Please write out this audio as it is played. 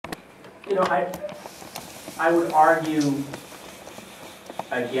You know, I would argue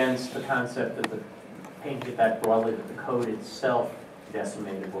against the concept that painting it that broadly, that the code itself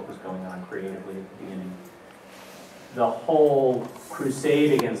decimated what was going on creatively at the beginning. The whole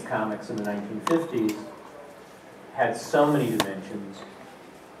crusade against comics in the 1950s had so many dimensions,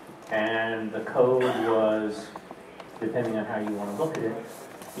 and the code was, depending on how you want to look at it,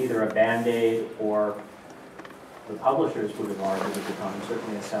 either a band-aid or, the publishers would have argued at the time,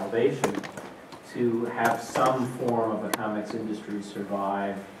 certainly a salvation, to have some form of a comics industry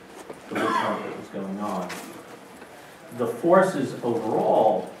survive the witch hunt that was going on. The forces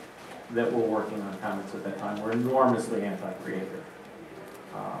overall that were working on comics at that time were enormously anti-creative.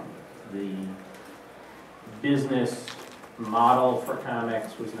 The business model for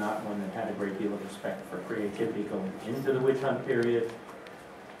comics was not one that had a great deal of respect for creativity going into the witch hunt period,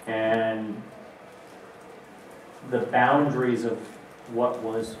 and the boundaries of what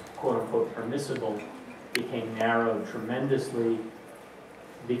was quote-unquote permissible became narrowed tremendously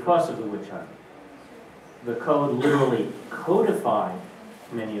because of the witch hunt. The code literally codified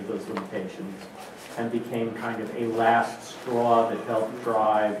many of those limitations and became kind of a last straw that helped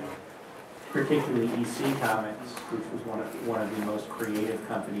drive particularly EC Comics, which was one of the most creative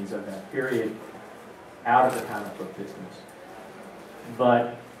companies of that period, out of the comic book business.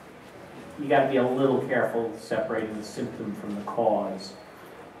 But you got to be a little careful separating the symptom from the cause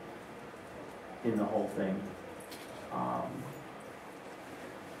in the whole thing.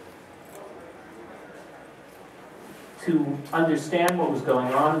 To understand what was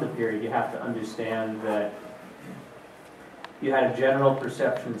going on in the period, you have to understand that you had a general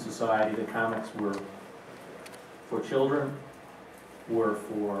perception in society that comics were for children, were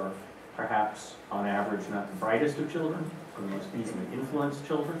for perhaps on average not the brightest of children, for the most easily influenced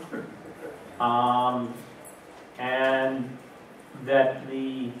children, and that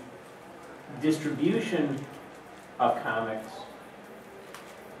the distribution of comics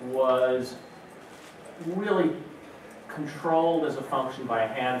was really controlled as a function by a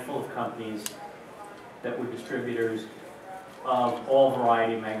handful of companies that were distributors of all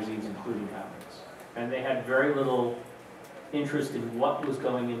variety of magazines, including comics. And they had very little interest in what was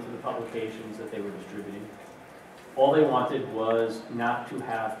going into the publications that they were distributing. All they wanted was not to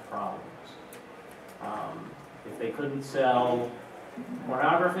have problems. If they couldn't sell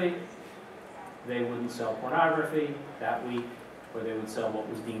pornography, they wouldn't sell pornography that week, or they would sell what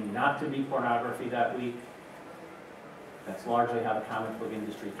was deemed not to be pornography that week. That's largely how the comic book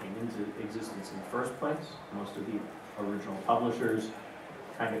industry came into existence in the first place. Most of the original publishers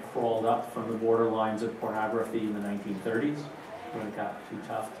kind of crawled up from the borderlines of pornography in the 1930s when it got too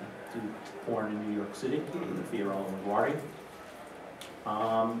tough to do porn in New York City with the Fiorello LaGuardia.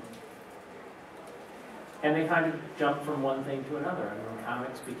 And they kind of jumped from one thing to another. And when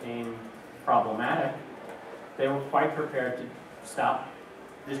comics became problematic, they were quite prepared to stop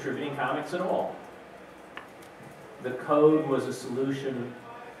distributing comics at all. The code was a solution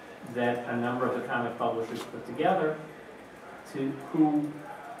that a number of the comic publishers put together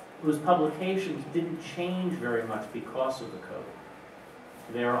whose publications didn't change very much because of the code.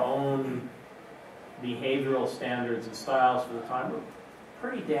 Their own behavioral standards and styles for the time were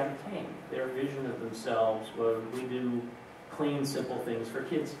pretty damn tame. Their vision of themselves was, we do clean, simple things for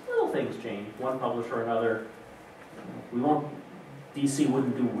kids. Little things change. One publisher or another, DC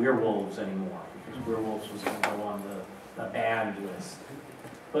wouldn't do werewolves anymore, because werewolves was going to go on the banned list.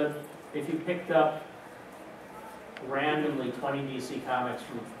 But if you picked up randomly 20 DC comics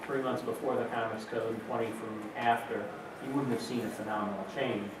from 3 months before the Comics Code and 20 from after, you wouldn't have seen a phenomenal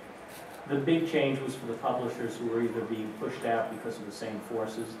change. The big change was for the publishers who were either being pushed out because of the same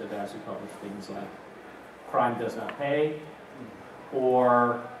forces, the guys who published things like Crime Does Not Pay,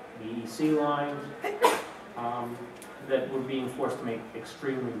 or the EC line, that were being forced to make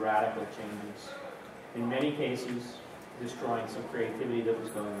extremely radical changes. In many cases, destroying some creativity that was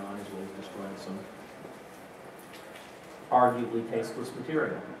going on, as well as destroying some arguably tasteless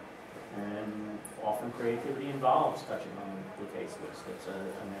material. And often creativity involves touching on the tasteless. It's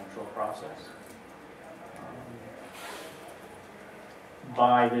a natural process.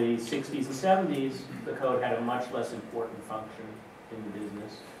 By the 60s and 70s, the code had a much less important function in the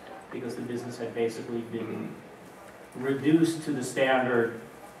business, because the business had basically been reduced to the standard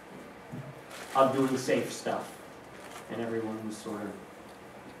of doing safe stuff, and everyone was sort of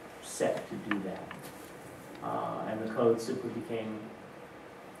set to do that. And the code simply became,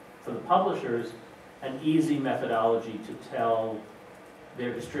 for the publishers, an easy methodology to tell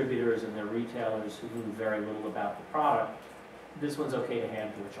their distributors and their retailers who knew very little about the product, this one's okay to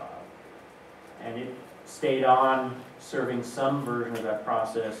hand to a child. And it stayed on serving some version of that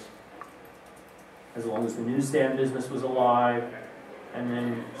process as long as the newsstand business was alive, and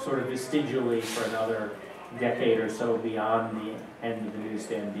then sort of vestigially for another decade or so beyond the end of the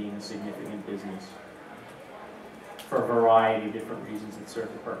newsstand being a significant business. For a variety of different reasons that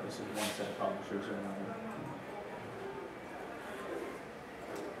serve the purpose of one set of publishers or another.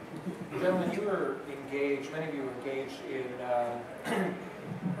 Gentlemen, you were engaged, many of you were engaged in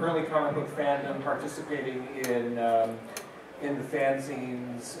early comic book fandom, participating in the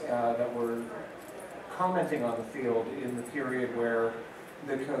fanzines that were commenting on the field in the period where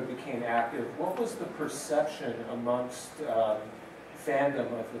the code became active. What was the perception amongst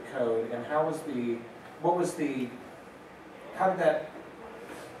fandom of the code, and how did that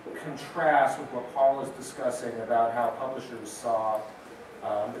contrast with what Paul was discussing about how publishers saw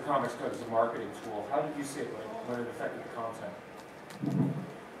the Comics Code as a marketing tool? How did you see it when it affected the content?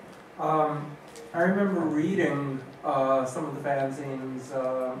 I remember reading some of the fanzines,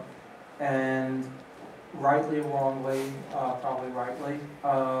 and rightly or wrongly, probably rightly,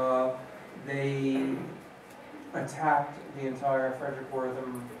 they attacked the entire Frederick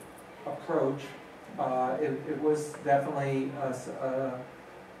Wortham approach. It was definitely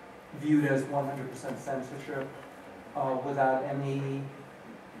viewed as 100% censorship, without any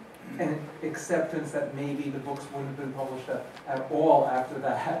acceptance that maybe the books wouldn't have been published at all after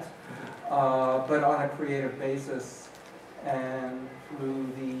that, but on a creative basis, and through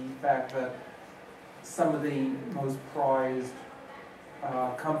the fact that some of the most prized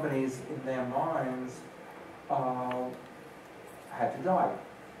companies in their minds had to die.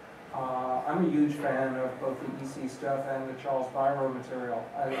 I'm a huge fan of both the EC stuff and the Charles Byro material.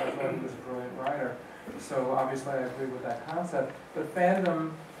 I thought he was a brilliant writer, so obviously I agree with that concept. But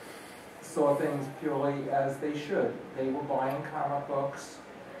fandom saw things purely as they should. They were buying comic books,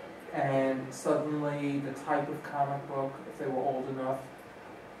 and suddenly the type of comic book, if they were old enough,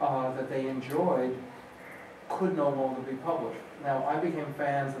 that they enjoyed, could no longer be published. Now, I became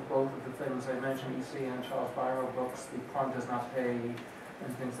fans of both of the things I mentioned, EC and Charles Byro books, The Crumb Does Not Pay,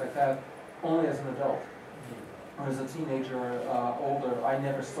 and things like that, only as an adult. As a teenager, older, I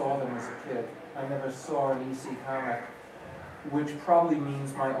never saw them as a kid. I never saw an EC comic, which probably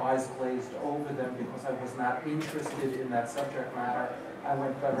means my eyes glazed over them because I was not interested in that subject matter. I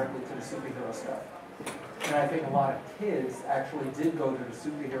went directly to the superhero stuff. And I think a lot of kids actually did go to the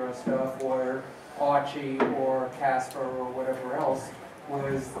superhero stuff, or Archie, or Casper, or whatever else,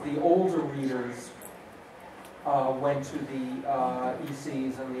 whereas the older readers went to the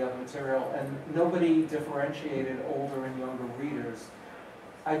ECs and the other material, and nobody differentiated older and younger readers.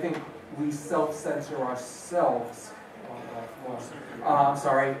 I think we self-censor ourselves. I'm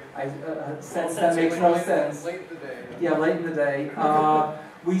sorry, that makes no sense. Late in the day. Yeah, late in the day.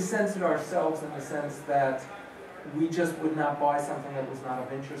 We censored ourselves in the sense that we just would not buy something that was not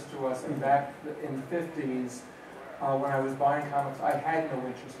of interest to us. And back in the 50s, when I was buying comics, I had no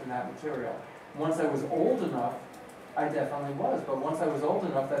interest in that material. Once I was old enough, I definitely was. But once I was old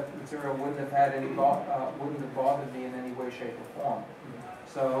enough, that material wouldn't have had any wouldn't have bothered me in any way, shape, or form.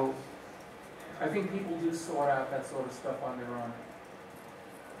 So I think people do sort out that sort of stuff on their own.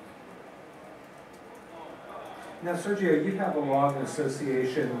 Now, Sergio, you have a long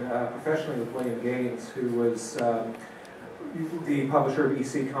association professionally with William Gaines, who was the publisher of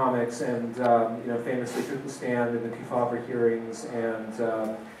EC Comics, and famously took the stand in the Kefauver hearings and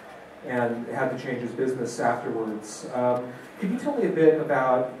had to change his business afterwards. Could you tell me a bit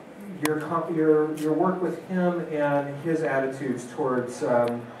about your work with him and his attitudes towards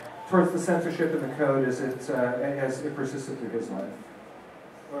the censorship in the code as it persisted through his life?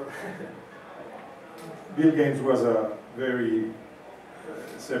 Well, Bill Gaines was a very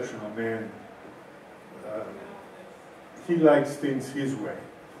exceptional man. He likes things his way.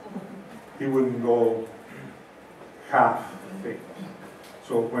 He wouldn't go half things.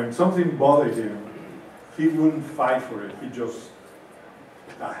 So when something bothered him, he wouldn't fight for it. He just,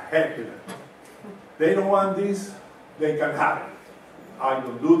 the heck with it. They don't want this, they can have it. I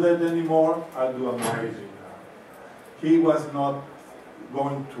don't do that anymore, I'll do a magazine now. He was not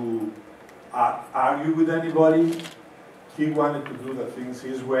going to argue with anybody. He wanted to do the things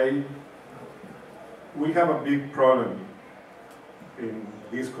his way. We have a big problem in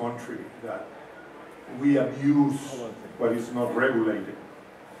this country that we abuse what is not regulated,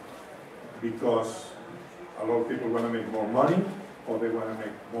 because a lot of people want to make more money, or they want to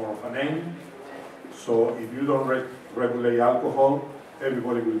make more of a name. So if you don't regulate alcohol,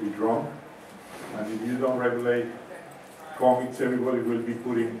 everybody will be drunk. And if you don't regulate comics, everybody will be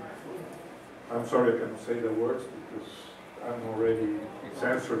putting, I'm sorry I can't say the words because I'm already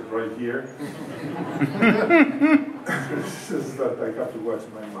censored right here. It's just that I have to watch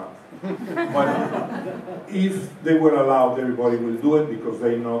my mouth. But if they were allowed, everybody will do it because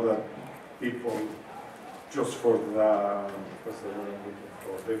they know that people, just for the, what's the word I'm looking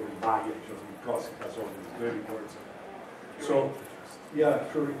for, they will buy it just because it has all these dirty words. So, yeah,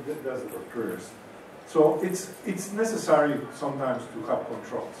 that's the careers. So it's necessary sometimes to have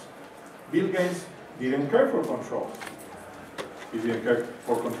controls. Bill Gates didn't care for controls. He didn't care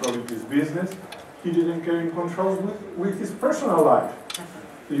for controlling his business. He didn't care in control with his personal life.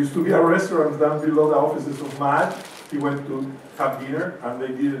 There used to be a restaurant down below the offices of Matt. He went to have dinner, and they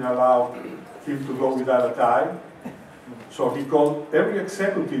didn't allow him to go without a tie. So he called every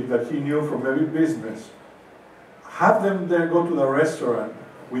executive that he knew from every business, have them there go to the restaurant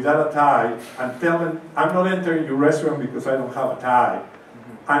without a tie, and tell them, I'm not entering your restaurant because I don't have a tie.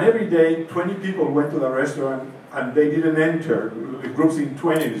 And every day, 20 people went to the restaurant, and they didn't enter, groups in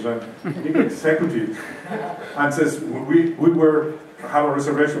 20s, and big executives, and says, we have a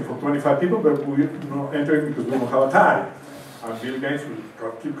reservation for 25 people, but we're not entering because we don't have a tie. And Bill Gates will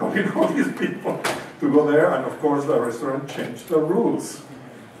keep calling all these people to go there, and of course the restaurant changed the rules.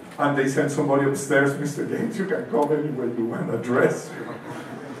 And they sent somebody upstairs, Mr. Gates, you can come anywhere you want to dress.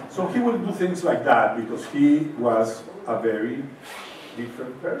 So he would do things like that because he was a very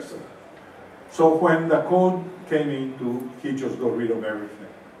different person. So when the code came into, he just got rid of everything.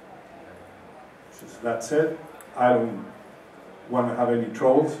 Says, that's it. I don't want to have any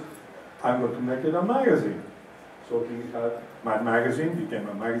trolls. I'm going to make it a magazine. So he had my magazine, became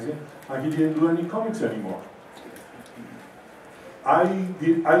a magazine, and he didn't do any comics anymore.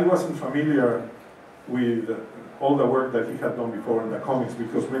 I wasn't familiar with all the work that he had done before in the comics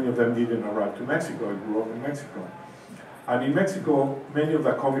because many of them didn't arrive to Mexico. I grew up in Mexico. And in Mexico, many of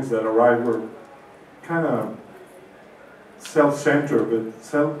the comics that arrived were kind of self-centered, but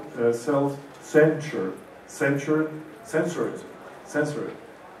censored.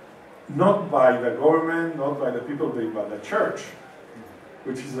 Not by the government, not by the people, but by the church,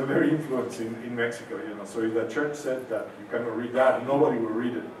 which is a very influence in Mexico, you know. So if the church said that you cannot read that, nobody will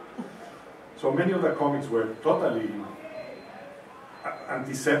read it. So many of the comics were totally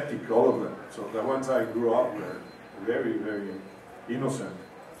antiseptic, all of them. So the ones I grew up were very, very innocent.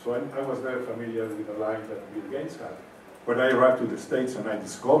 So I was very familiar with the line that Bill Gates had. When I arrived to the States and I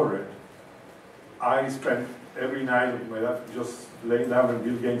discovered it, I spent every night with my dad just laying down on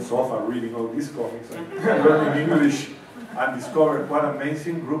Bill Gates' sofa reading all these comics and learning English, and discovered what an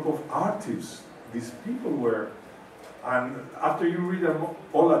amazing group of artists these people were. And after you read them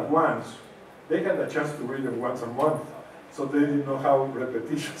all at once, they had the chance to read them once a month. So they didn't know how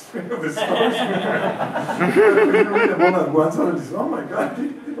repetitious many of the stories were. When you read them all at once, I was, oh my God,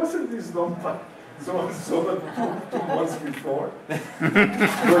 wasn't this done by so that two months before? But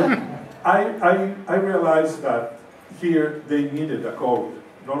I realized that here they needed a code,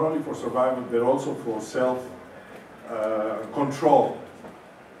 not only for survival, but also for self-control.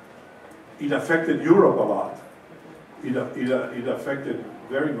 It affected Europe a lot. It affected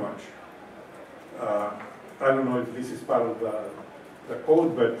very much. I don't know if this is part of the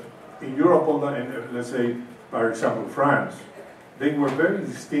code, but in Europe, let's say, for example, France, they were very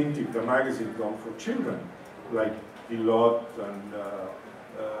distinctive, the magazines done for children, like Pilot, and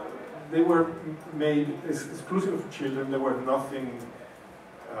they were made exclusive for children. There were nothing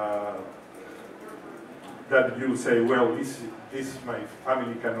that you say, well, this my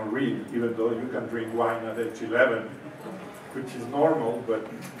family cannot read, even though you can drink wine at age 11, which is normal, but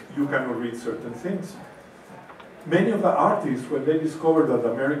you cannot read certain things. Many of the artists, when they discovered that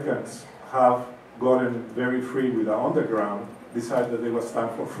Americans have gotten very free with the underground, decided that it was time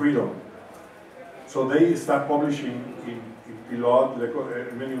for freedom. So they start publishing in Pilot,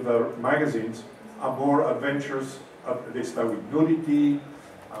 many of the magazines, more adventures. They start with nudity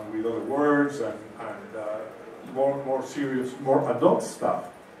and with other words and more serious, more adult stuff.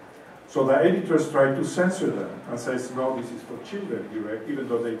 So the editors try to censor them and says, no, this is for children, even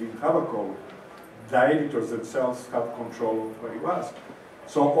though they didn't have a code. The editors themselves have control of what it was.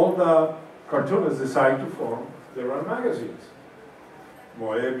 So all the cartoonists decide to form their own magazines.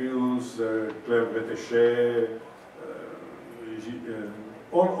 Moebius, Claire Bretéché,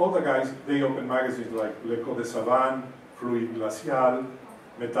 all the guys, they open magazines like L'Echo de Savane, Fluide Glacial,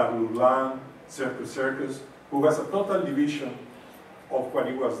 Métal Hurlant, Circus, who was a total division of what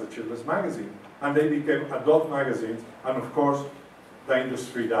it was the children's magazine. And they became adult magazines, and of course, the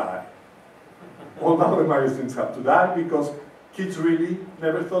industry died. All the other magazines have to die because kids really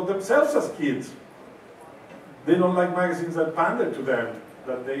never thought themselves as kids. They don't like magazines that pander to them,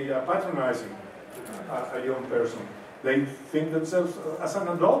 that they are patronizing a young person. They think themselves as an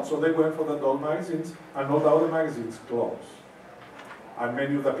adult, so they went for the adult magazines, and all the other magazines closed. And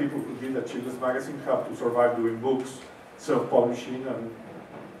many of the people who did the children's magazine have to survive doing books, self-publishing, and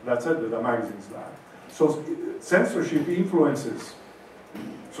that's it, the magazines died. So censorship influences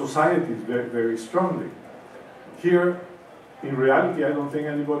society very, very strongly. Here, in reality, I don't think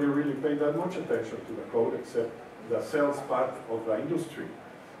anybody really paid that much attention to the code, except the sales part of the industry,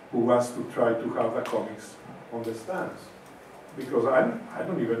 who wants to try to have the comics on the stands. Because I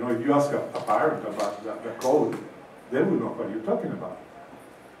don't even know, if you ask a parent about the code, they will know what you're talking about.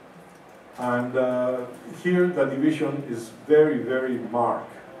 And here the division is very, very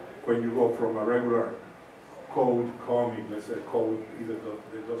marked when you go from a regular code comic, let's say code either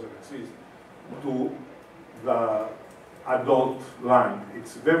that doesn't exist, to the adult line.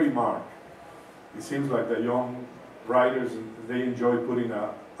 It's very marked. It seems like the young writers, they enjoy putting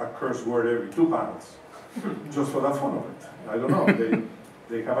a curse word every 2 panels, just for the fun of it. I don't know,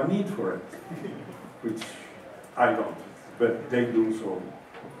 they have a need for it, which I don't, but they do, so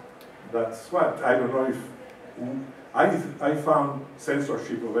that's what, I don't know if, I found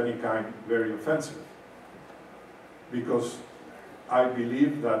censorship of any kind very offensive, because I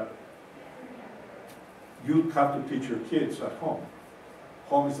believe that you have to teach your kids at home.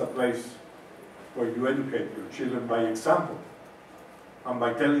 Home is a place where you educate your children by example, and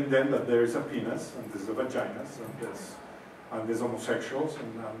by telling them that there is a penis, and there's a vaginas, and there's homosexuals,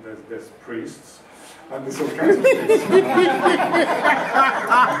 and there's priests, and there's all kinds of things.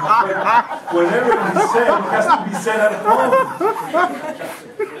 Whenever it is said, it has to be said at home.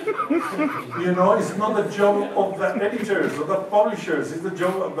 You know, it's not the job of the editors, of the publishers, it's the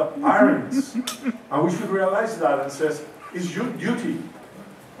job of the parents. And we should realize that and says, it's your duty.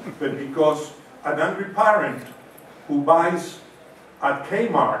 But because an angry parent who buys at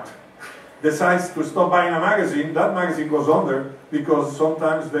Kmart decides to stop buying a magazine, that magazine goes under because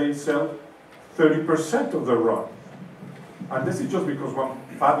sometimes they sell 30% of the run. And this is just because one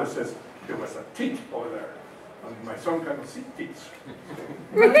father says, there was a tit over there, and my son cannot see tits.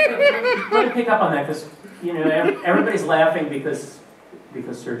 Let me pick up on that, because you know everybody's laughing because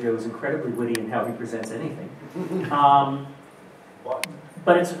Sergio is incredibly witty in how he presents anything.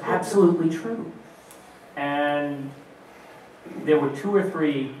 But it's absolutely true. And there were 2 or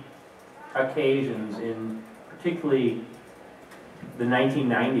 3 occasions in particularly the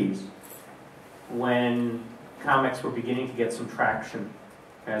 1990s when comics were beginning to get some traction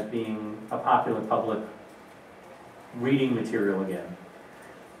as being a popular public reading material again.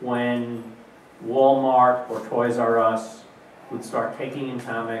 When Walmart or Toys R Us would start taking in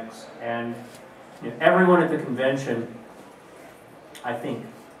comics, and you know, everyone at the convention, I think,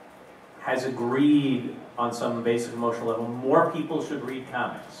 has agreed on some basic emotional level, more people should read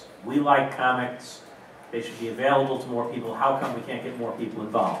comics. We like comics, they should be available to more people. How come we can't get more people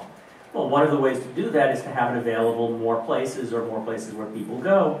involved? Well, one of the ways to do that is to have it available in more places, or more places where people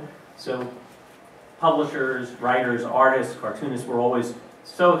go. So publishers, writers, artists, cartoonists were always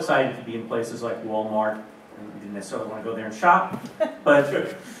so excited to be in places like Walmart. And we didn't necessarily want to go there and shop, but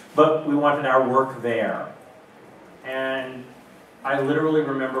we wanted our work there. And I literally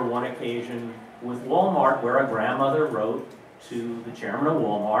remember one occasion with Walmart where a grandmother wrote to the chairman of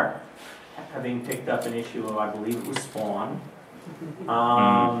Walmart, having picked up an issue of, I believe it was Spawn,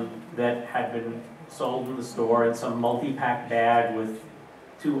 that had been sold in the store in some multi-pack bag with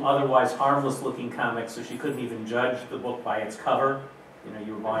 2 otherwise harmless-looking comics, so she couldn't even judge the book by its cover. You know,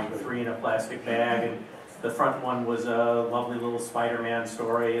 you were buying 3 in a plastic bag, and the front one was a lovely little Spider-Man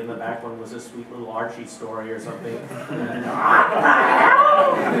story, and the back one was a sweet little Archie story or something.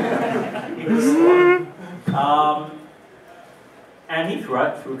 And he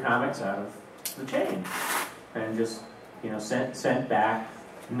threw comics out of the chain, and just, you know, sent back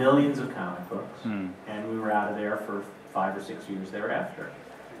millions of comic books, and we were out of there for 5 or 6 years thereafter.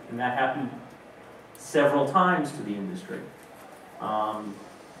 And that happened several times to the industry.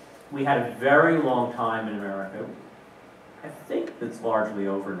 We had a very long time in America, I think that's largely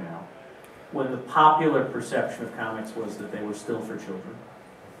over now, when the popular perception of comics was that they were still for children,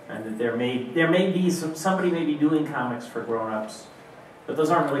 and that there may be somebody may be doing comics for grown-ups, but those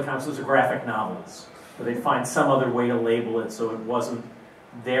aren't really comics, those are graphic novels. So they'd find some other way to label it so it wasn't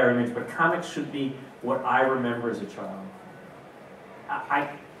their image, but comics should be what I remember as a child. I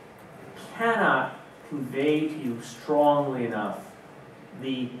cannot convey to you strongly enough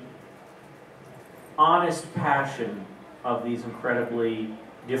the honest passion of these incredibly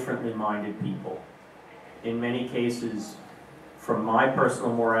differently minded people. In many cases, from my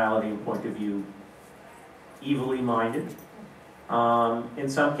personal morality and point of view, evilly minded. In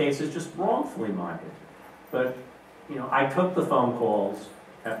some cases, just wrongfully minded. But you know, I took the phone calls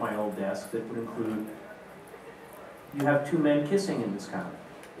at my old desk that would include, you have two men kissing in this comic.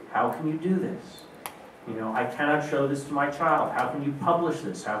 How can you do this? You know, I cannot show this to my child. How can you publish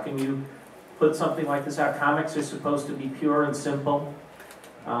this? How can you put something like this out? Comics are supposed to be pure and simple.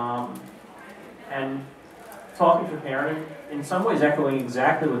 And talking to a parent, in some ways echoing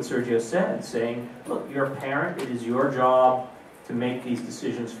exactly what Sergio said, saying, look, you're a parent, it is your job to make these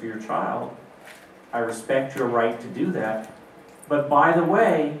decisions for your child. I respect your right to do that. But by the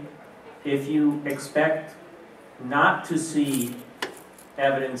way, if you expect not to see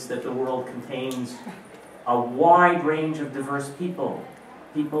evidence that the world contains a wide range of diverse people,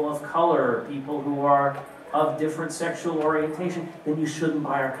 people of color, people who are of different sexual orientation, then you shouldn't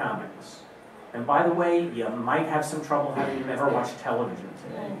buy our comics. And by the way, you might have some trouble having never watched television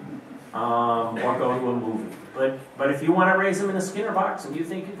today, or go to a movie. But if you want to raise them in a Skinner box and you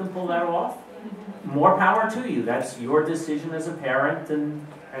think you can pull that off, more power to you. That's your decision as a parent,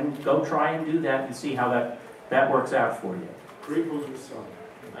 and go try and do that and see how that works out for you. Cripple your son.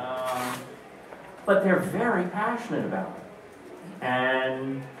 But they're very passionate about it.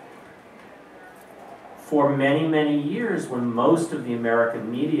 And for many, many years, when most of the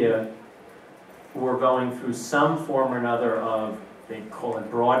American media were going through some form or another of, they call it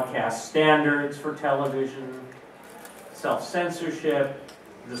broadcast standards for television, self-censorship,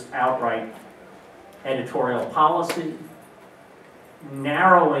 just outright editorial policy,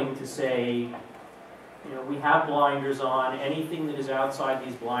 narrowing to say, you know, we have blinders on, anything that is outside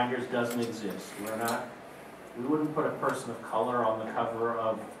these blinders doesn't exist. We wouldn't put a person of color on the cover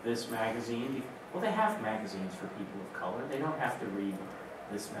of this magazine. Well, they have magazines for people of color. They don't have to read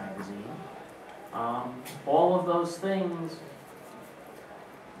this magazine. All of those things,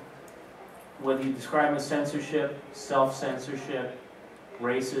 whether you describe them as censorship, self-censorship,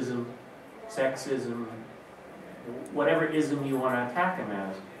 racism, sexism, whatever ism you want to attack them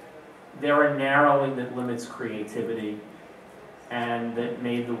as, they're a narrowing that limits creativity and that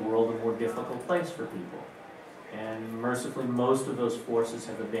made the world a more difficult place for people. And mercifully, most of those forces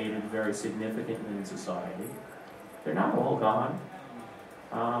have abated very significantly in society. They're not all gone,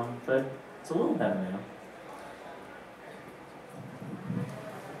 but it's a little better now.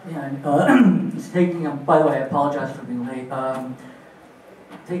 Yeah, and it's taking, by the way, I apologize for being late.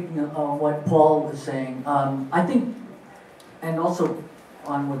 Taking what Paul was saying, I think, and also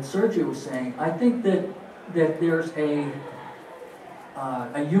on what Sergio was saying, I think that there's a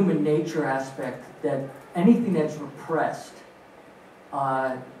human nature aspect that anything that's repressed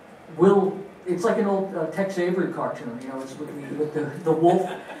it's like an old Tex Avery cartoon, you know, it's with the wolf,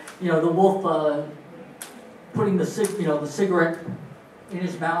 you know, the wolf putting the cigarette in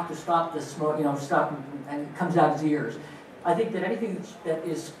his mouth to stop the smoke, you know, and it comes out his ears. I think that anything that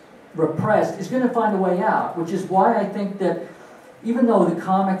is repressed is going to find a way out, which is why I think that even though the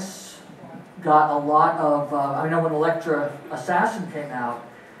comics got a lot of, I know when Elektra Assassin came out,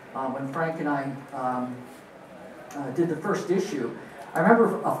 when Frank and I did the first issue, I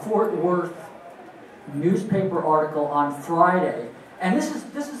remember a Fort Worth newspaper article on Friday, and this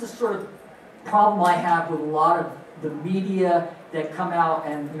is the sort of problem I have with a lot of the media that come out,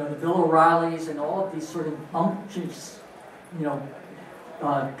 and you know, the Bill O'Reillys and all of these sort of unctuous, you know,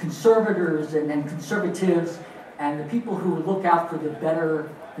 conservators and conservatives, and the people who look out for the better,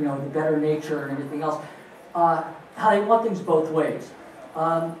 you know, the better nature and everything else, how they want things both ways.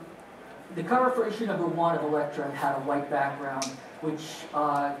 The cover for issue #1 of Elektra had a white background, which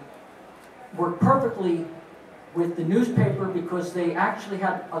worked perfectly with the newspaper because they actually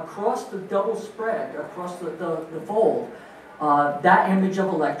had across the double spread, across the fold, that image of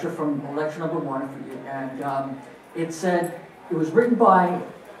Elektra from Elektra #1, and it said, it was written by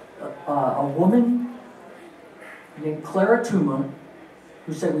a woman named Clara Tuma,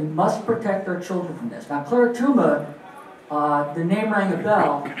 who said, we must protect our children from this. Now, Clara Tuma, the name rang a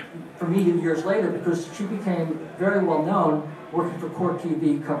bell for me years later because she became very well known working for Core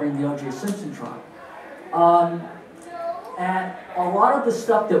TV covering the O.J. Simpson trial. And a lot of the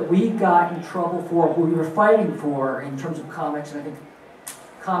stuff that we got in trouble for, what we were fighting for in terms of comics, and I think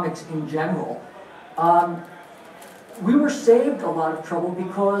comics in general, we were saved a lot of trouble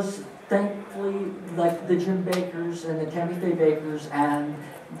because, thankfully, like the Jim Bakers and the Tammy Faye Bakers and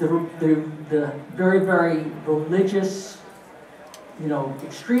the very, very religious, you know,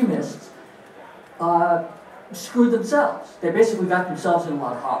 extremists screwed themselves. They basically got themselves in a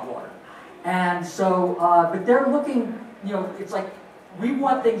lot of hot water. And so, but they're looking, you know, it's like we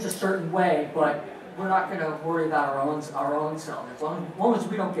want things a certain way, but we're not going to worry about our own self as long as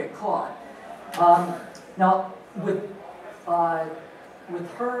we don't get caught. Now, with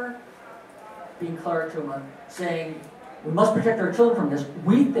her, being Clarituma, saying we must protect our children from this,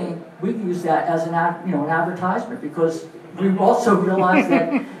 we think we use that as an advertisement, because we also realize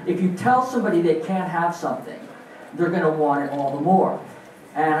that if you tell somebody they can't have something, they're going to want it all the more.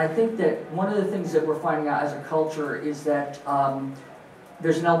 And I think that one of the things that we're finding out as a culture is that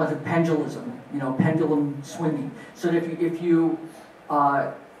there's an element of pendulism, pendulum swinging. So that if you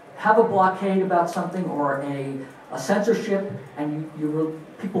have a blockade about something or a censorship, and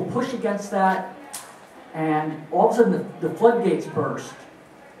people push against that, and all of a sudden the floodgates burst.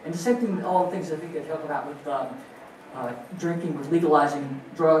 And the same thing, all the things I think they talk about with drinking, with legalizing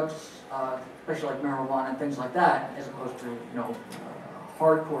drugs, especially like marijuana and things like that, as opposed to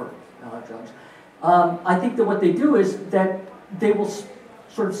hardcore drugs. I think that what they do is that they will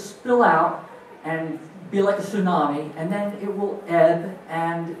sort of spill out and be like a tsunami, and then it will ebb,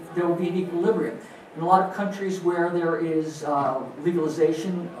 and there will be an equilibrium. In a lot of countries where there is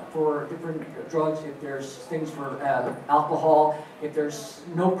legalization for different drugs, if there's things for alcohol, if there's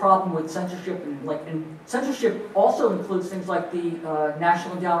no problem with censorship, and censorship also includes things like the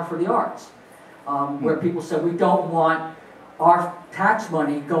National Endowment for the Arts, where people say we don't want our tax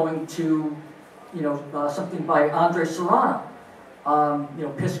money going to, something by Andre Serrano,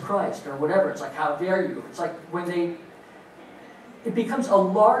 Piss Christ or whatever. It's like, how dare you? It's like when it becomes a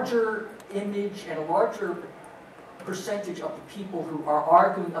larger image and a larger percentage of the people who are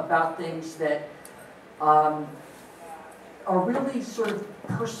arguing about things that are really sort of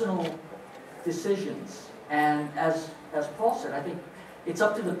personal decisions. And as Paul said, I think it's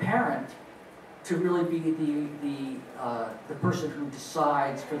up to the parent to really be the person who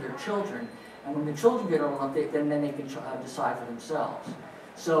decides for their children. And when the children get old enough, then they can decide for themselves.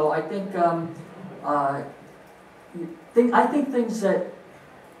 So I think I think things that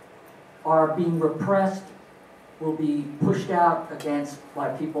are being repressed will be pushed out against by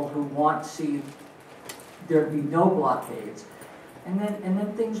people who want to see there to be no blockades, and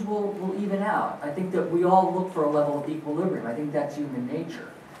then things will even out. I think that we all look for a level of equilibrium. I think that's human nature,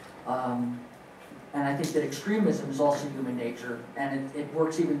 and I think that extremism is also human nature, and it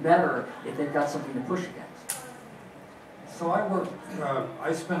works even better if they've got something to push against. So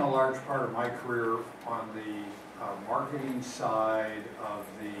I spent a large part of my career on the marketing side of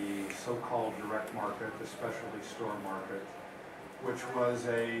the so-called direct market, the specialty store market, which was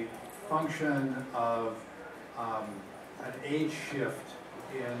a function of an age shift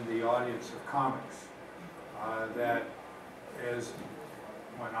in the audience of comics. That is,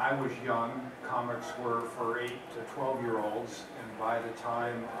 when I was young, comics were for 8 to 12-year-olds, and by the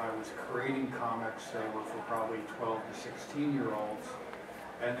time I was creating comics, they were for probably 12 to 16-year-olds,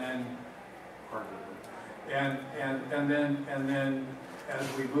 and then, and then as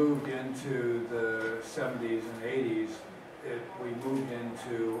we moved into the 70s and 80s, we moved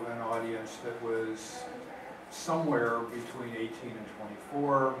into an audience that was somewhere between 18 and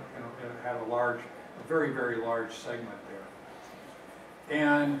 24, and it had a very, very large segment there.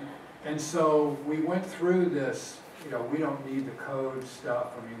 And so we went through this, we don't need the code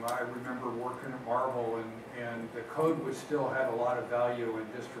stuff. I mean, I remember working at Marvel, and the code would still have a lot of value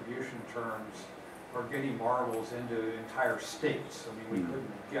in distribution terms for getting Marvels into entire states. I mean, we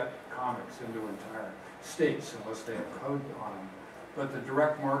couldn't get comics into entire states unless they had code on them. But the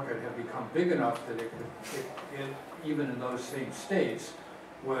direct market had become big enough that it even in those same states,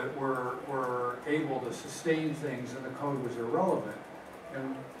 were able to sustain things, and the code was irrelevant.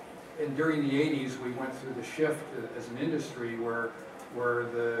 And during the 80s, we went through the shift as an industry where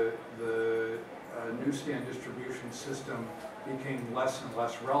the newsstand distribution system became less and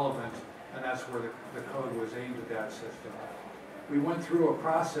less relevant, and that's where the code was aimed at that system. We went through a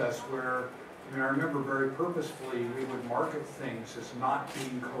process where, I remember very purposefully, we would market things as not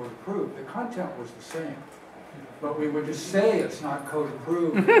being code approved. The content was the same, but we would just say it's not code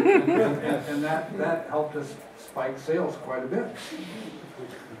approved, and that helped us spike sales quite a bit.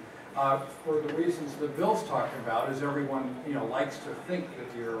 For the reasons that Bill's talking about, is everyone likes to think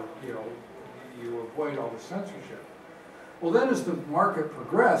that you avoid all the censorship. Well, then as the market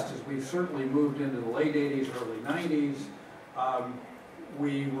progressed, as we certainly moved into the late 80s, early 90s,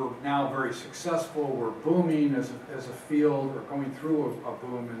 we were now very successful. We're booming as a field. We're going through a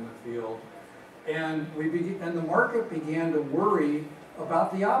boom in the field, and the market began to worry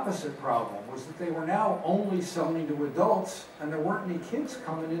about the opposite problem, was that they were now only selling to adults, and there weren't any kids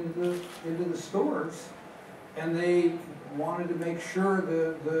coming into the stores, and they wanted to make sure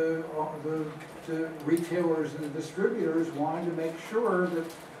the retailers and the distributors wanted to make sure that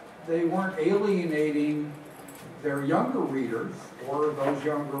they weren't alienating their younger readers or those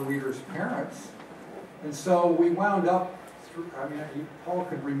younger readers' parents. And so we wound up I mean, Paul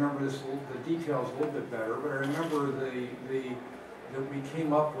could remember this, the details a little bit better, but I remember that we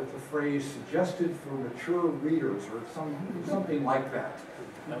came up with the phrase "suggested for mature readers" or something like that.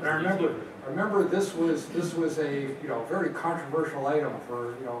 And I remember this was a very controversial item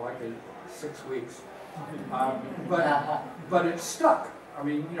for like 6 weeks, but it stuck. I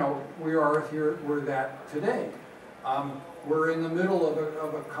mean, we are here. We're that today. We're in the middle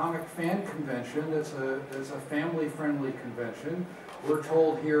of a comic fan convention. That's a family-friendly convention. We're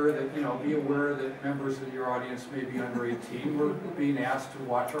told here that be aware that members of your audience may be under 18. We're being asked to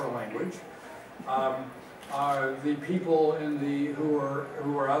watch our language. The people who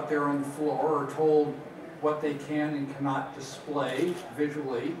are out there on the floor are told what they can and cannot display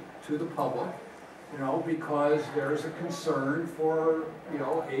visually to the public, because there's a concern for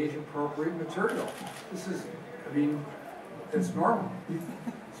age-appropriate material. This is, I mean, it's normal.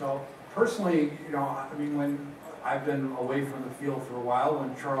 So personally, when I've been away from the field for a while,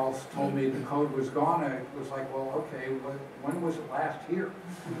 when Charles told me the code was gone, I was like, well, okay, when was it last here?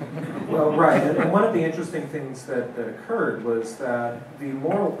 Well, right, and one of the interesting things that occurred was that the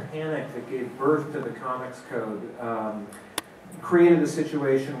moral panic that gave birth to the Comics Code created a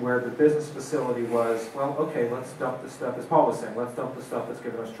situation where the business facility was, well, okay, let's dump the stuff, as Paul was saying, let's dump the stuff that's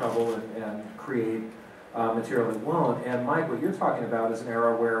given us trouble and create material that won't. And Mike, what you're talking about is an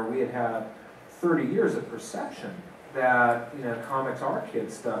era where we had 30 years of perception that comics are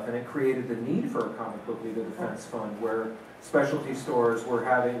kids stuff, and it created the need for a comic book legal defense fund where specialty stores were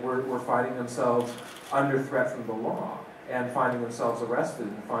finding themselves under threat from the law and finding themselves arrested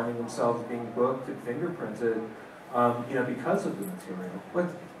and finding themselves being booked and fingerprinted, because of the material.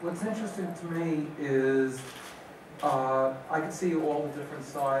 What's interesting to me is I can see all the different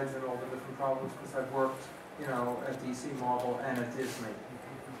sides and all the different problems because I've worked, at DC Marvel and at Disney.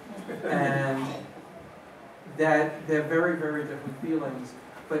 And that they're very, very different feelings.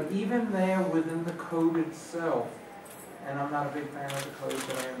 But even there within the code itself, and I'm not a big fan of the code,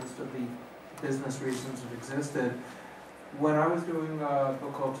 but I understood the business reasons it existed. When I was doing a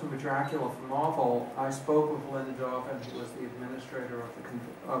book called Tomb of Dracula for Marvel, I spoke with Linda Doffin, who was the administrator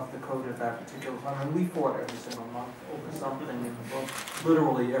of the code at that particular time, and we fought every single month over something in the book,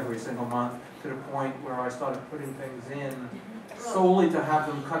 literally every single month, to the point where I started putting things in solely to have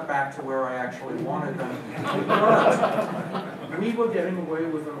them cut back to where I actually wanted them. But we were getting away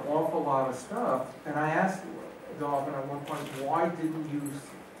with an awful lot of stuff, and I asked Doffin at one point, why didn't you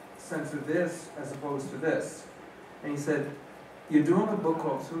censor this as opposed to this? And he said, you're doing a book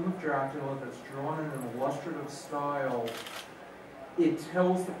called Tomb of Dracula that's drawn in an illustrative style. It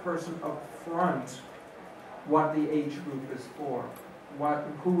tells the person up front what the age group is for,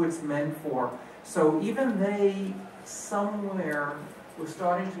 who it's meant for. So even they somewhere were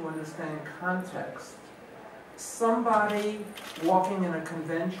starting to understand context. Somebody walking in a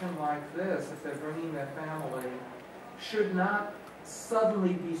convention like this, if they're bringing their family, should not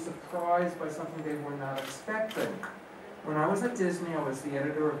suddenly be surprised by something they were not expecting. When I was at Disney, I was the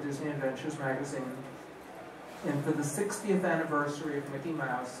editor of Disney Adventures magazine, and for the 60th anniversary of Mickey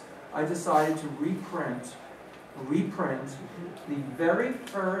Mouse, I decided to reprint the very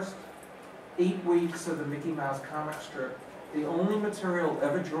first 8 weeks of the Mickey Mouse comic strip, the only material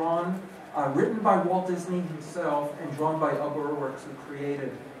ever drawn, written by Walt Disney himself and drawn by Ub Iwerks, who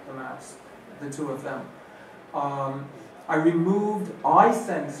created the mouse, the two of them. I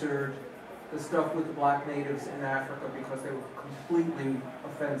censored the stuff with the black natives in Africa because they were completely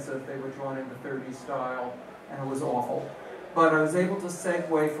offensive. They were drawn in the 30s style, and it was awful. But I was able to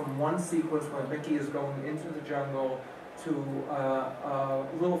segue from one sequence where Mickey is going into the jungle to a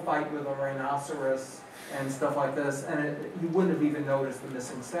little fight with a rhinoceros and stuff like this, and you wouldn't have even noticed the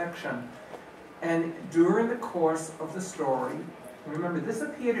missing section. And during the course of the story, remember this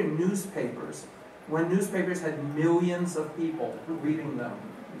appeared in newspapers, when newspapers had millions of people reading them.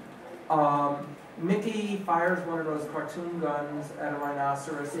 Mickey fires one of those cartoon guns at a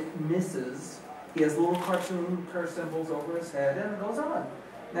rhinoceros. It misses. He has little cartoon curse symbols over his head, and it goes on.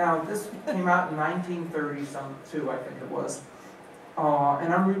 Now, this came out in 1932, I think it was.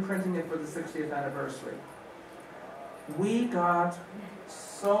 And I'm reprinting it for the 60th anniversary. We got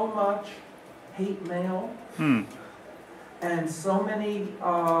so much hate mail and so many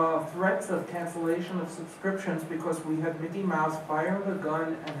threats of cancellation of subscriptions because we had Mickey Mouse firing a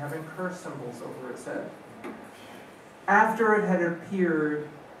gun and having curse symbols over his head. After it had appeared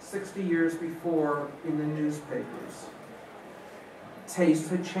 60 years before in the newspapers. Tastes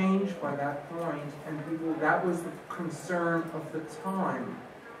had changed by that point, and that was the concern of the time.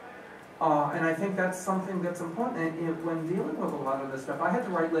 And I think that's something that's important when dealing with a lot of this stuff. I had to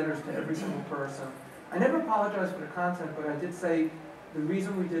write letters to every single person. I never apologized for the content, but I did say, the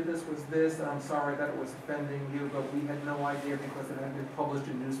reason we did this was this, and I'm sorry that it was offending you, but we had no idea because it had been published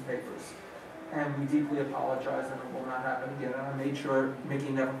in newspapers. And we deeply apologize, and it will not happen again. And I made sure Mickey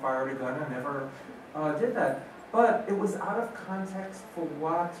never fired a gun and never did that. But it was out of context for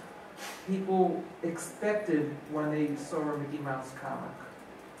what people expected when they saw a Mickey Mouse comic.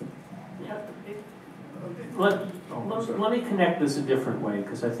 Yeah, let me connect this a different way,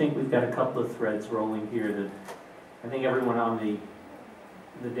 because I think we've got a couple of threads rolling here that I think everyone on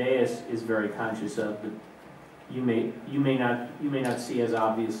the dais is very conscious of, but you may not see as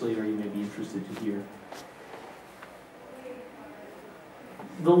obviously, or you may be interested to hear.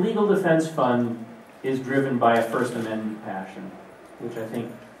 The Legal Defense Fund is driven by a First Amendment passion, which I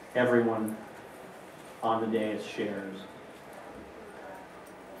think everyone on the dais shares.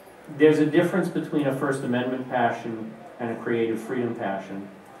 There's a difference between a First Amendment passion and a creative freedom passion.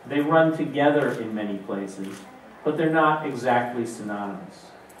 They run together in many places, but they're not exactly synonymous.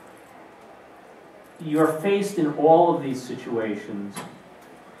 You're faced in all of these situations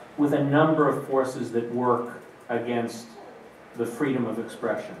with a number of forces that work against the freedom of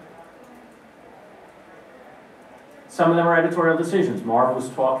expression. Some of them are editorial decisions. Marv was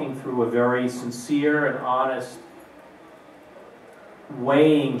talking through a very sincere and honest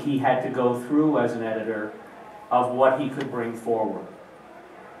weighing he had to go through as an editor of what he could bring forward.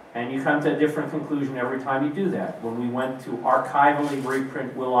 And you come to a different conclusion every time you do that. When we went to archivally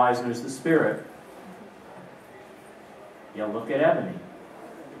reprint Will Eisner's The Spirit, you look at Ebony.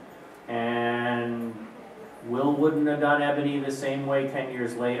 And Will wouldn't have done Ebony the same way 10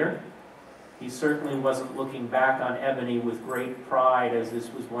 years later. He certainly wasn't looking back on Ebony with great pride as this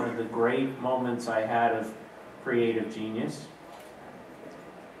was one of the great moments I had of creative genius.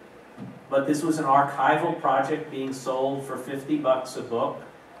 But this was an archival project being sold for $50 a book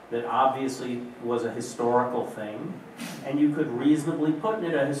that obviously was a historical thing. And you could reasonably put in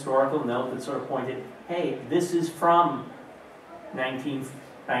it a historical note that sort of pointed, hey, this is from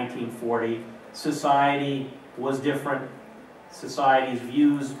 1940. Society was different. Society's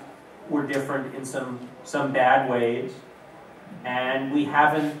views were different in some bad ways. And we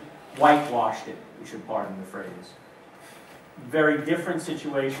haven't whitewashed it, you should pardon the phrase. Very different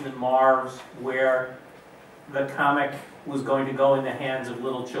situation in Marv's, where the comic was going to go in the hands of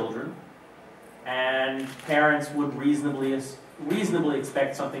little children, and parents would reasonably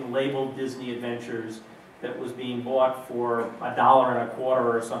expect something labeled Disney Adventures that was being bought for $1.25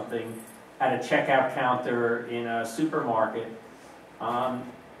 or something at a checkout counter in a supermarket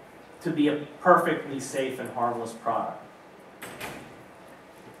to be a perfectly safe and harmless product.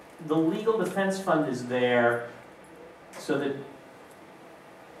 The Legal Defense Fund is there so that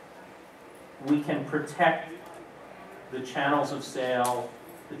we can protect the channels of sale,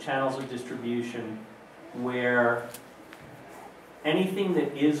 the channels of distribution, where anything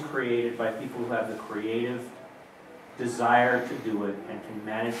that is created by people who have the creative desire to do it and can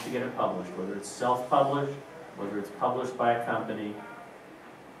manage to get it published, whether it's self-published, whether it's published by a company,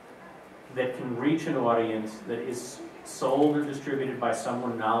 that can reach an audience that is sold or distributed by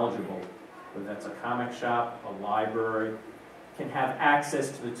someone knowledgeable, whether that's a comic shop, a library, can have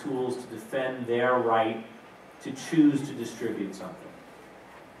access to the tools to defend their right to choose to distribute something.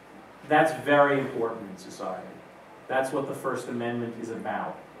 That's very important in society. That's what the First Amendment is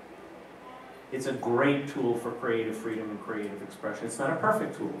about. It's a great tool for creative freedom and creative expression. It's not a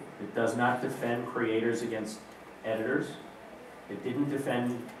perfect tool. It does not defend creators against editors. It didn't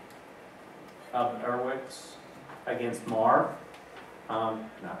defend Erwick's against Marv.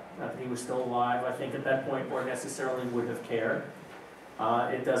 Not that he was still alive, I think, at that point, or necessarily would have cared.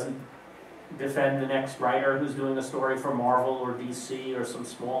 It doesn't defend the next writer who's doing a story for Marvel or DC or some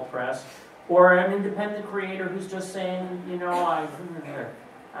small press, or an independent creator who's just saying, you know, I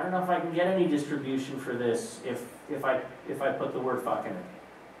don't know if I can get any distribution for this if I put the word fuck in it.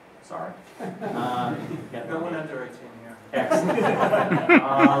 Sorry. No one under 18, yeah.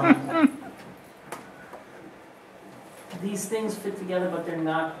 Excellent. These things fit together, but they're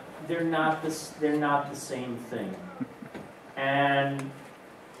not the same thing. And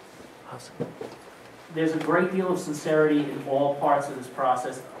there's a great deal of sincerity in all parts of this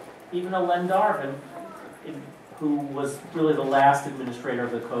process. Even a Len Darvin, who was really the last administrator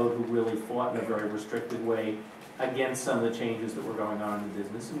of the code who really fought in a very restricted way against some of the changes that were going on in the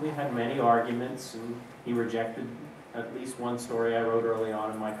business. And we had many arguments, and he rejected at least one story I wrote early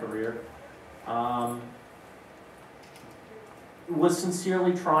on in my career. Was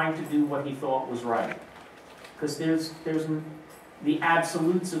sincerely trying to do what he thought was right. Because there's the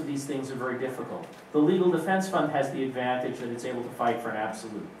absolutes of these things are very difficult. The Legal Defense Fund has the advantage that it's able to fight for an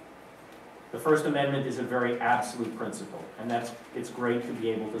absolute. The First Amendment is a very absolute principle, and it's great to be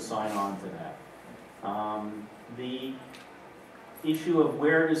able to sign on to that. The issue of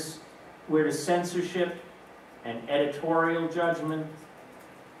where does censorship and editorial judgment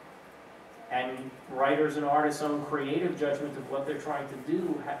and writers and artists' own creative judgment of what they're trying to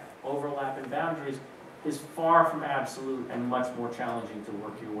do overlap in boundaries is far from absolute and much more challenging to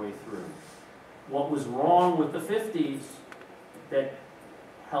work your way through. What was wrong with the 50s that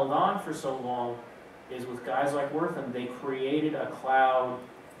held on for so long is with guys like Wortham, they created a cloud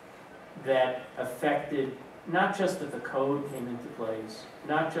that affected not just that the code came into place,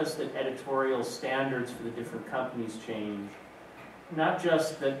 not just that editorial standards for the different companies changed, not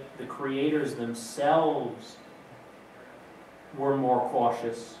just that the creators themselves were more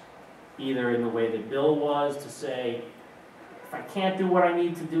cautious, either in the way that Bill was to say, if I can't do what I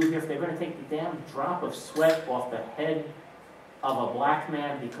need to do here, if they're going to take the damn drop of sweat off the head of a black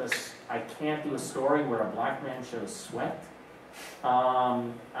man because I can't do a story where a black man shows sweat,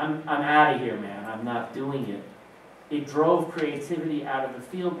 I'm out of here, man. I'm not doing it. It drove creativity out of the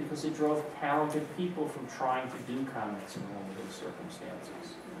field because it drove talented people from trying to do comics in all of those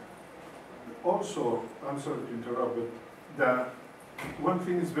circumstances. Also, I'm sorry to interrupt, but one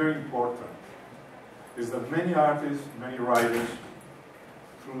thing is very important is that many artists, many writers,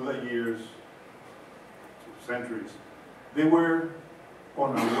 through the years, centuries, they were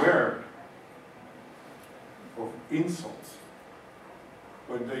unaware of insults.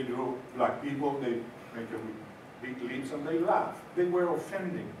 When they drew black people, they make them big lips and they laugh. They were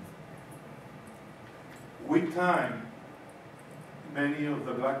offending. With time, many of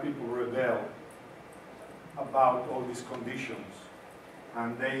the black people rebelled about all these conditions,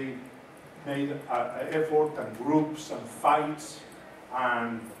 and they made an effort and groups and fights,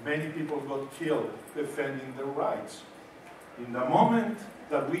 and many people got killed defending their rights. In the moment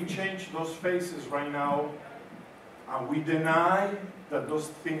that we change those faces right now, and we deny that those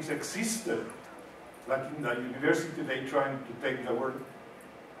things existed, like in the university they trying to take the word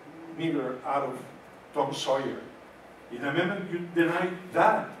nigger out of Tom Sawyer. In the moment you deny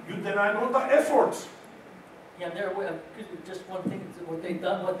that, you deny all the efforts. Yeah, just one thing, what they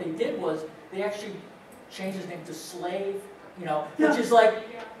did was, they actually changed his name to Slave, which is like,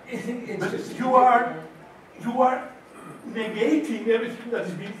 it's But just... you are negating everything that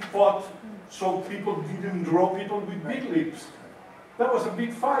is being fought so people didn't draw people with big lips. That was a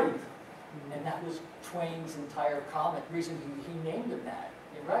big fight. And that was Twain's entire comic, reason he named it that.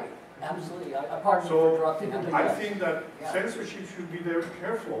 You're right, absolutely. Pardon me for interrupting. I think that Yeah. censorship should be very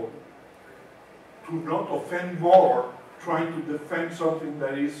careful to not offend more, trying to defend something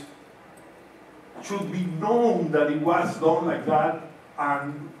that should be known that it was done like that.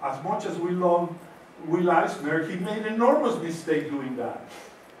 And as much as we love Will Eisner, he made an enormous mistake doing that.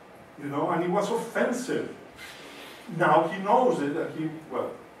 And it was offensive. Now he knows it, and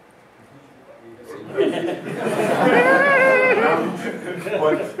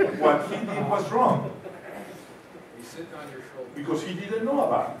what he did was wrong. He's sitting on your shoulder. Because he didn't know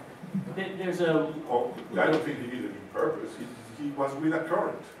about it. There's a... I don't think he did it on purpose. He was with a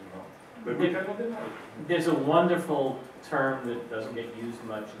current, But we cannot deny it. There's a wonderful term that doesn't get used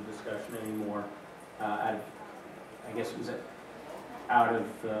much in discussion anymore. I guess it was out of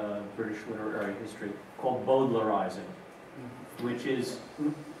British literary history, called Bowdlerizing, which is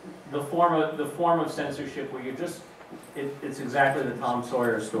the form of censorship where it's exactly the Tom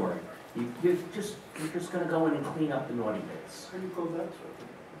Sawyer story. You're just going to go in and clean up the naughty bits. How do you call that?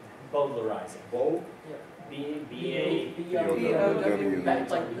 Bowdlerizing. Bow? B-A... B-O-W.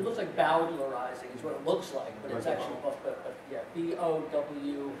 It looks like Bowdlerizing is what it looks like, but it's actually,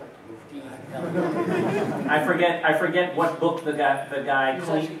 B-O-W-D-L. I forget what book the guy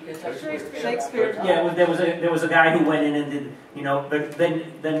cleaned. It's actually Shakespeare. Yeah, there was a guy who went in and did,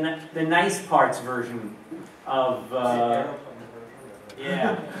 the nice parts version of,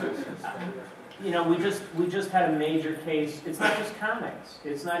 yeah. We just had a major case. It's not just comics.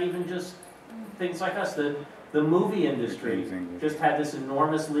 It's not even just things like us. The movie industry just had this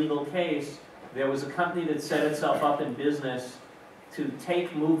enormous legal case. There was a company that set itself up in business to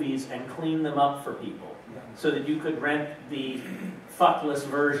take movies and clean them up for people, so that you could rent the fuckless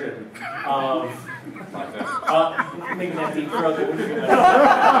version of making that deep throat.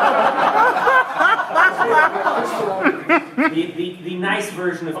 The nice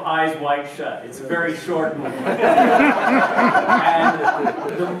version of Eyes Wide Shut. It's a very short movie. And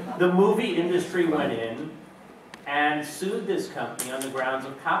the movie industry went in and sued this company on the grounds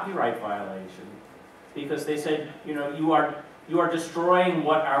of copyright violation, because they said, you are destroying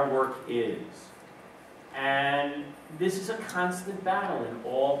what our work is. And this is a constant battle in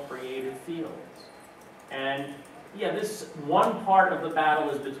all creative fields. And yeah, this one part of the battle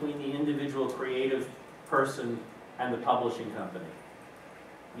is between the individual creative person and the publishing company.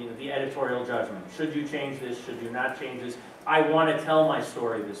 You know, the editorial judgment. Should you change this? Should you not change this? I want to tell my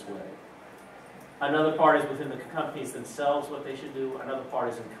story this way. Another part is within the companies themselves, what they should do. Another part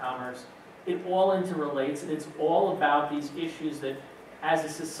is in commerce. It all interrelates, and it's all about these issues that, as a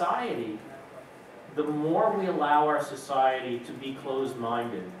society, the more we allow our society to be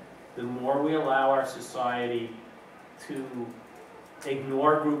closed-minded, the more we allow our society to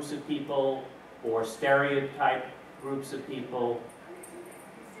ignore groups of people or stereotype groups of people,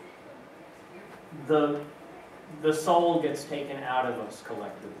 the soul gets taken out of us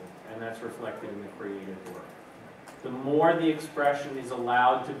collectively, and that's reflected in the creative work. The more the expression is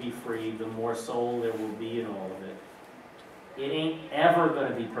allowed to be free, the more soul there will be in all of it. It ain't ever going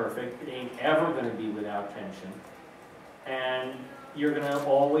to be perfect. It ain't ever going to be without tension. And you're going to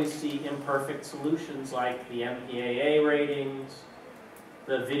always see imperfect solutions like the MPAA ratings,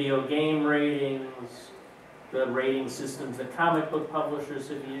 the video game ratings, the rating systems that comic book publishers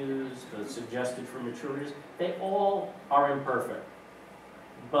have used, the suggested for mature readers. They all are imperfect.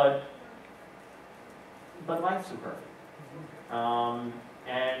 But life's imperfect.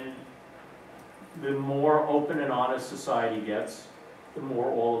 And the more open and honest society gets, the more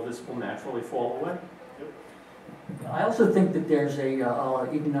all of this will naturally fall away. I also think that there's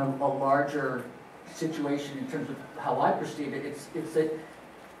even a larger situation in terms of how I perceive it. It's that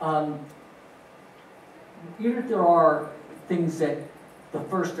even if there are things that the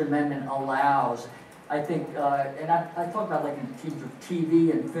First Amendment allows, I think, and I talk about like in terms of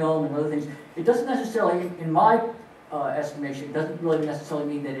TV and film and other things, it doesn't necessarily, in my estimation, it doesn't really necessarily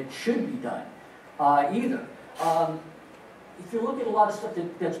mean that it should be done either. If you look at a lot of stuff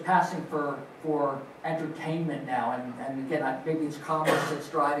that's passing for entertainment now, and again, maybe it's commerce that's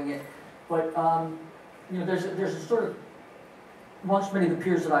driving it, but you know, there's a sort of, amongst many of the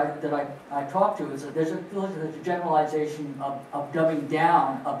peers that I talk to, is that there's a generalization of dumbing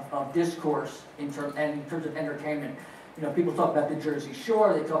down of discourse in terms of entertainment. You know, people talk about the Jersey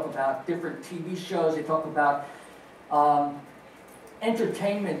Shore, they talk about different TV shows, they talk about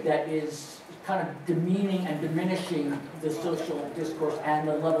entertainment that is kind of demeaning and diminishing the social discourse and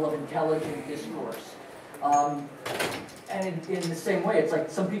the level of intelligent discourse. And in the same way, it's like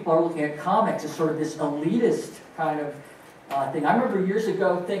some people are looking at comics as sort of this elitist kind of thing. I remember years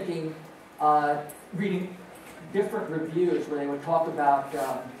ago thinking, reading different reviews where they would talk about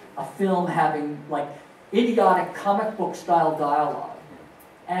a film having like idiotic comic book style dialogue.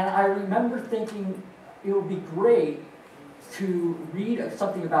 And I remember thinking it would be great to read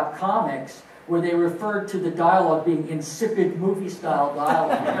something about comics where they referred to the dialogue being insipid movie style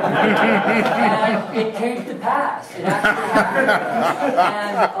dialogue. And it came to pass. It actually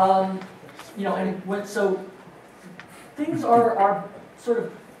happened. And, you know, and it went so. Things are sort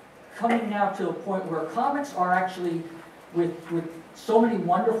of coming now to a point where comics are actually, with so many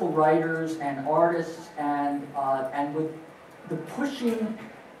wonderful writers and artists, and with the pushing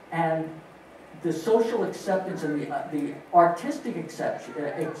and the social acceptance and the artistic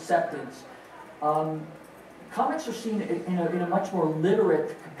acceptance, comics are seen in a much more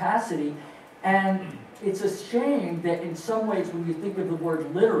literate capacity, and it's a shame that in some ways when you think of the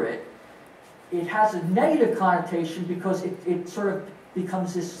word literate, it has a negative connotation because it sort of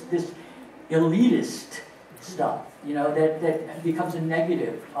becomes this elitist stuff, you know, that becomes a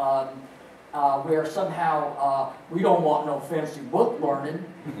negative, where somehow we don't want no fancy book learning,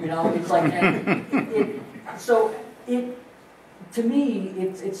 you know. It's like, to me,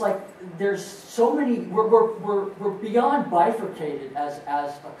 it's like there's so many. We're beyond bifurcated as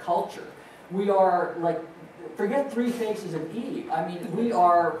a culture. We are like, forget Three Faces of Eve. I mean, we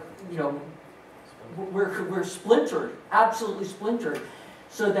are, you know. We're splintered, absolutely splintered,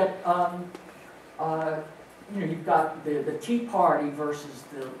 so that you know, you've got the Tea Party versus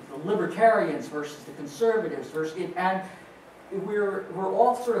the libertarians versus the conservatives versus it, and we're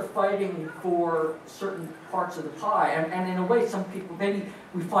all sort of fighting for certain parts of the pie, and in a way, some people, maybe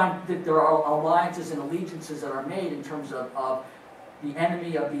we find that there are alliances and allegiances that are made in terms of the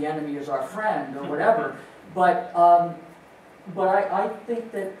enemy is our friend or whatever, but I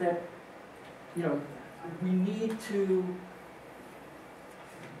think that you know, we need to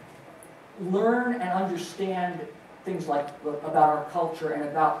learn and understand things like about our culture and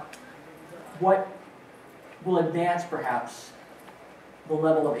about what will advance perhaps the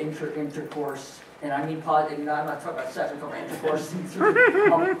level of intercourse. And I mean, I'm not talking about sex, I'm talking about intercourse in terms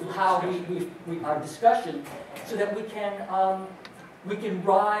of how we our discussion, so that we can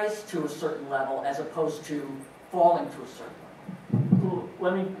rise to a certain level as opposed to falling to a certain level. Well,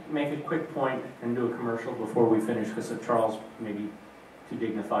 let me make a quick point and do a commercial before we finish, because Charles may be too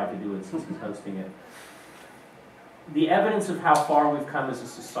dignified to do it since he's hosting it. The evidence of how far we've come as a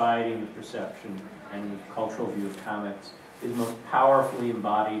society in the perception and cultural view of comics is most powerfully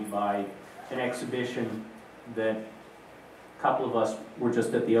embodied by an exhibition that a couple of us were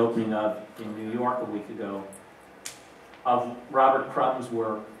just at the opening of in New York a week ago, of Robert Crumb's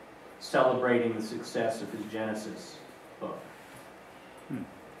work celebrating the success of his Genesis book.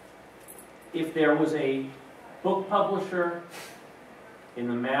 If there was a book publisher in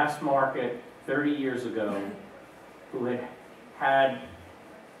the mass market 30 years ago who had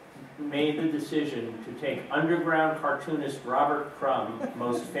made the decision to take underground cartoonist Robert Crumb,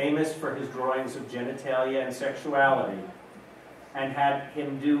 most famous for his drawings of genitalia and sexuality, and had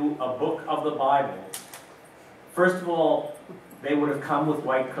him do a book of the Bible, first of all, they would have come with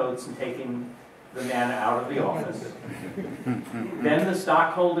white coats and taken the man out of the office. Then the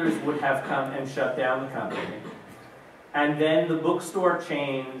stockholders would have come and shut down the company. And then the bookstore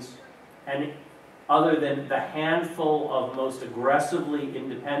chains, and other than the handful of most aggressively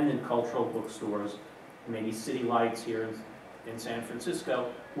independent cultural bookstores, maybe City Lights here in San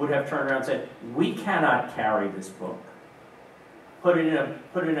Francisco, would have turned around and said, we cannot carry this book. Put it in a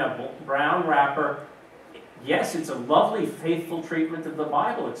brown wrapper. Yes, it's a lovely, faithful treatment of the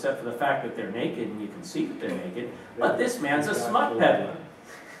Bible, except for the fact that they're naked and you can see that they're naked. But this man's a smut peddler.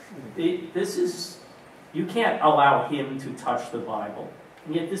 You can't allow him to touch the Bible.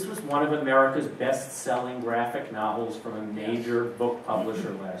 And yet this was one of America's best-selling graphic novels from a major book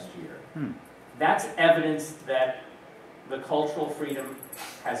publisher last year. That's evidence that the cultural freedom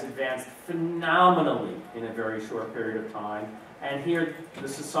has advanced phenomenally in a very short period of time. And here, the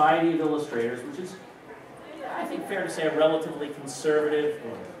Society of Illustrators, which is, I think, fair to say, a relatively conservative,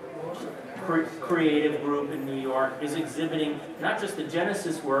 creative group in New York, is exhibiting not just the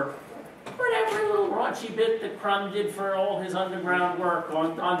Genesis work, but every little raunchy bit that Crumb did for all his underground work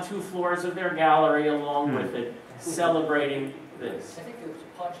on 2 floors of their gallery along with it, celebrating this. I think it was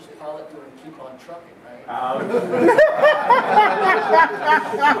Pontius Pilate doing Keep on Trucking, right?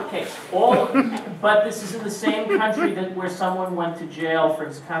 Okay, but this is in the same country where someone went to jail for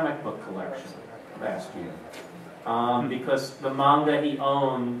his comic book collection last year. Because the manga he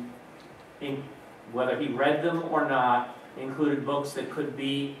owned, whether he read them or not, included books that could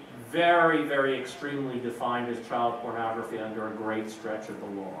be very, very extremely defined as child pornography under a great stretch of the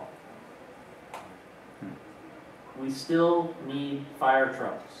law. We still need fire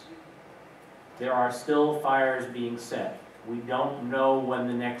trucks. There are still fires being set. We don't know when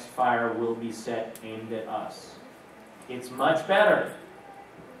the next fire will be set aimed at us. It's much better.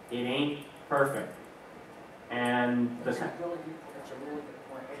 It ain't perfect. And That's a really good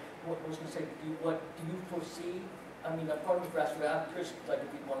point. What I was going to say, what do you foresee? I mean, part of the grassroots, I'm curious, like, if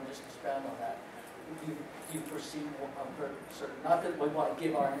you want to just expand on that. Do you foresee, certain, not that we want to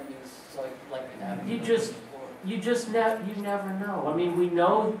give our enemies, like an avenue? You never know. I mean, we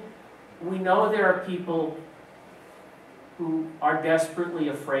know there are people who are desperately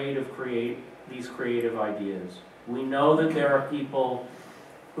afraid of these creative ideas. We know that there are people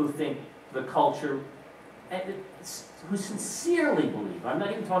who think the culture, who sincerely believe, I'm not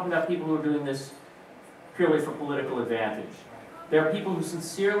even talking about people who are doing this purely for political advantage. There are people who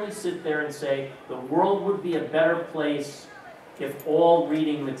sincerely sit there and say, the world would be a better place if all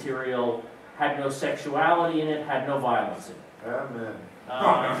reading material had no sexuality in it, had no violence in it. Amen.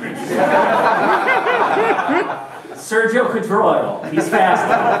 Sergio could draw it all. He's fast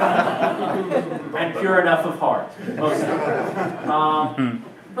and pure enough of heart, most of them.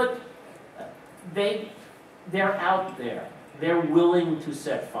 But they're out there. They're willing to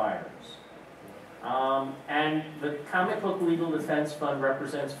set fires. And the Comic Book Legal Defense Fund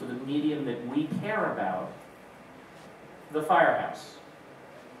represents, for the medium that we care about, the firehouse.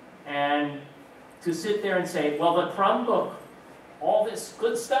 And to sit there and say, well, the Crumb book, all this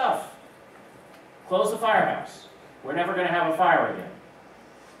good stuff, close the firehouse. We're never going to have a fire again.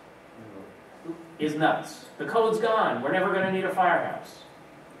 Is nuts. The code's gone. We're never going to need a firehouse.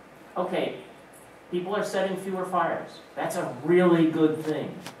 Okay, people are setting fewer fires. That's a really good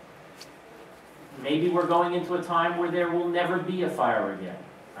thing. Maybe we're going into a time where there will never be a fire again.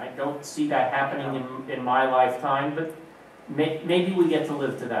 I don't see that happening in my lifetime, but maybe we get to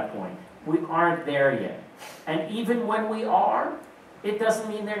live to that point. We aren't there yet. And even when we are, it doesn't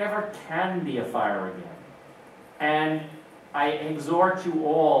mean there never can be a fire again. And I exhort you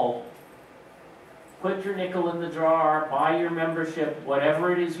all, put your nickel in the jar, buy your membership,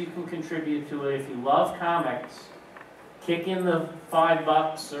 whatever it is you can contribute to it. If you love comics, kick in the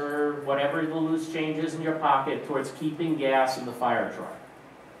 $5 or whatever the loose change is in your pocket towards keeping gas in the fire truck.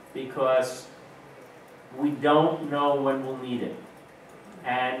 Because we don't know when we'll need it.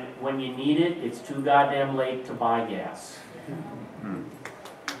 And when you need it, it's too goddamn late to buy gas.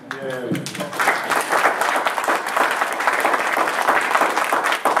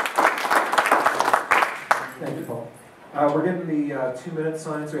 Thank you, Paul. We're getting the 2-minute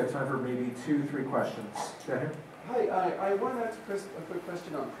sign, so we have time for maybe 2-3 questions. Go ahead. Hi, I want to ask a quick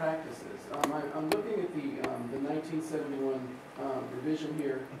question on practices. I'm looking at the 1971 revision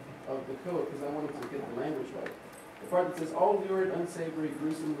here of the code because I wanted to get the language right. The part that says all lurid, unsavory,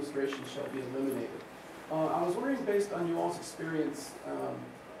 gruesome illustrations shall be eliminated. I was wondering, based on you all's experiences,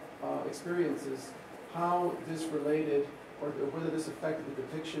 how this related or whether this affected the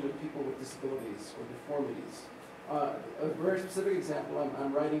depiction of people with disabilities or deformities. A very specific example,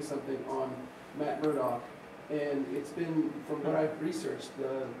 I'm writing something on Matt Murdock, and it's been, from what I've researched,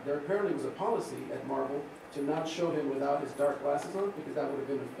 there apparently was a policy at Marvel to not show him without his dark glasses on, because that would have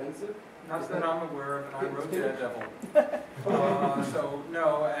been offensive. Not that I'm aware of, and I wrote Daredevil. So,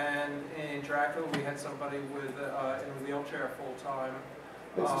 no, and in Dracula, we had somebody with in a wheelchair full-time.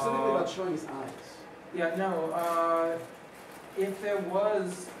 But specifically about showing his eyes. Yeah, no, if there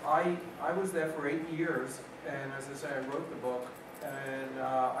was, I was there for 8 years, and as I say, I wrote the book, and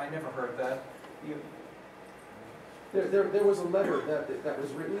I never heard that. There was a letter that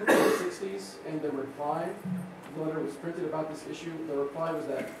was written in the 60s, and the reply, the letter was printed about this issue, the reply was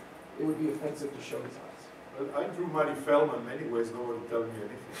that it would be offensive to show his eyes. But I drew Marty Feldman anyways, nobody tell me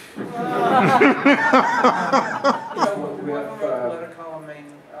anything. Whoever wrote the letter column,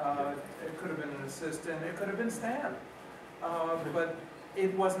 it could have been an assistant, it could have been Stan, but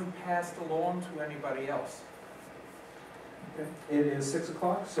it wasn't passed along to anybody else. Okay. It is 6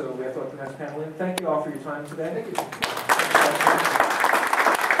 o'clock, so we have to let the next panel in. Thank you all for your time today. Thank you.